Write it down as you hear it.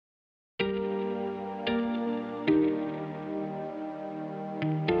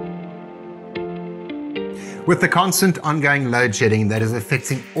With the constant ongoing load shedding that is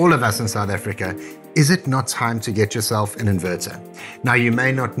affecting all of us in South Africa, is it not time to get yourself an inverter? Now, you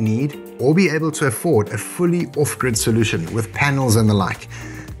may not need or be able to afford a fully off-grid solution with panels and the like.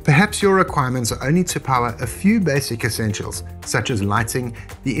 Perhaps your requirements are only to power a few basic essentials, such as lighting,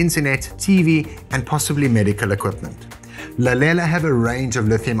 the internet, TV, and possibly medical equipment. Lalela have a range of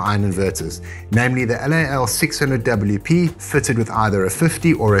lithium-ion inverters, namely the LAL 600WP fitted with either a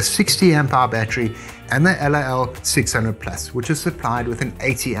 50 or a 60 amp hour battery, and the LAL 600 Plus, which is supplied with an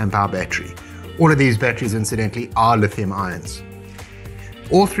 80 amp hour battery. All of these batteries, incidentally, are lithium ions.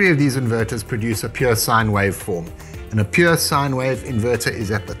 All three of these inverters produce a pure sine wave form, and a pure sine wave inverter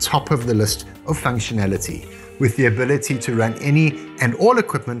is at the top of the list of functionality, with the ability to run any and all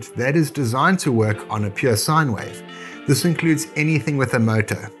equipment that is designed to work on a pure sine wave. This includes anything with a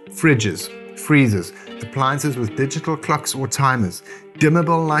motor, fridges, freezers, appliances with digital clocks or timers,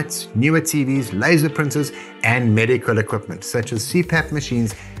 dimmable lights, newer TVs, laser printers, and medical equipment such as CPAP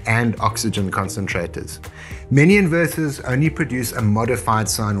machines and oxygen concentrators. Many inverters only produce a modified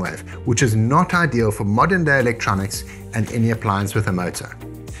sine wave, which is not ideal for modern day electronics and any appliance with a motor.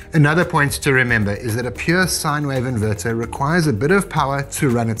 Another point to remember is that a pure sine wave inverter requires a bit of power to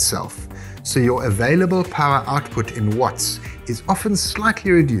run itself, so your available power output in watts is often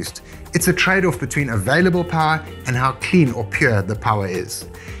slightly reduced. It's a trade-off between available power and how clean or pure the power is.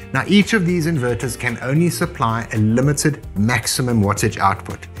 Now, each of these inverters can only supply a limited maximum wattage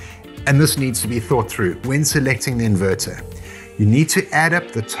output, and this needs to be thought through when selecting the inverter. You need to add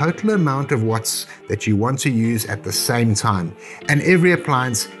up the total amount of watts that you want to use at the same time, and every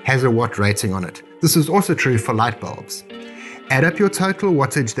appliance has a watt rating on it. This is also true for light bulbs. Add up your total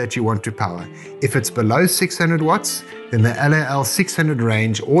wattage that you want to power. If it's below 600 watts, then the LAL 600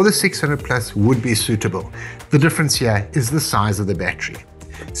 range or the 600 Plus would be suitable. The difference here is the size of the battery.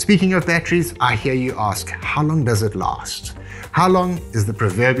 Speaking of batteries, I hear you ask, how long does it last? How long is the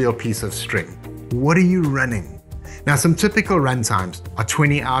proverbial piece of string? What are you running? Now, some typical run times are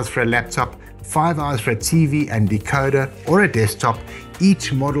 20 hours for a laptop, 5 hours for a TV and decoder or a desktop.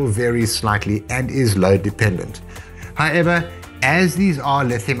 Each model varies slightly and is load dependent. However, as these are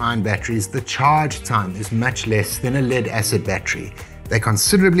lithium-ion batteries, the charge time is much less than a lead-acid battery. They're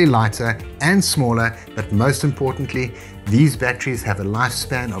considerably lighter and smaller, but most importantly, these batteries have a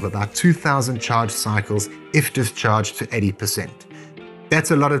lifespan of about 2,000 charge cycles if discharged to 80%.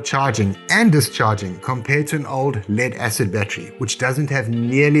 That's a lot of charging and discharging compared to an old lead-acid battery, which doesn't have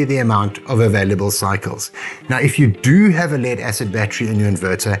nearly the amount of available cycles. Now, if you do have a lead-acid battery in your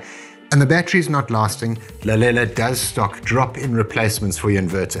inverter, and the battery is not lasting, Lalela does stock drop-in replacements for your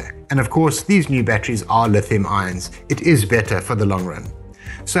inverter. And of course, these new batteries are lithium ions. It is better for the long run.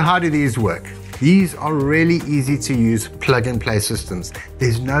 So how do these work? These are really easy to use plug-and-play systems.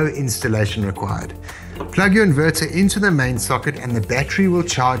 There's no installation required. Plug your inverter into the main socket and the battery will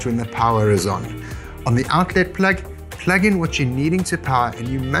charge when the power is on. On the outlet plug in what you're needing to power, and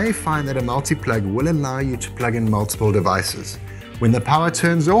you may find that a multi-plug will allow you to plug in multiple devices. When the power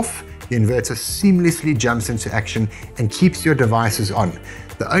turns off, the inverter seamlessly jumps into action and keeps your devices on.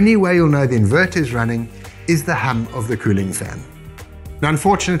 The only way you'll know the inverter is running is the hum of the cooling fan. Now,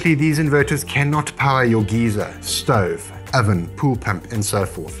 unfortunately, these inverters cannot power your geyser, stove, oven, pool pump, and so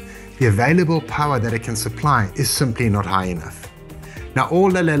forth. The available power that it can supply is simply not high enough. Now,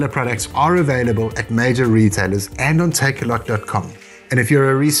 all Lalela products are available at major retailers and on takealot.com. And if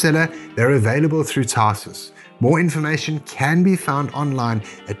you're a reseller, they're available through Tarsus. More information can be found online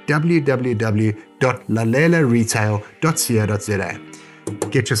at www.lalelaRetail.co.za.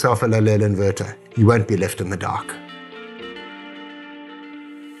 Get yourself a Lalela inverter. You won't be left in the dark.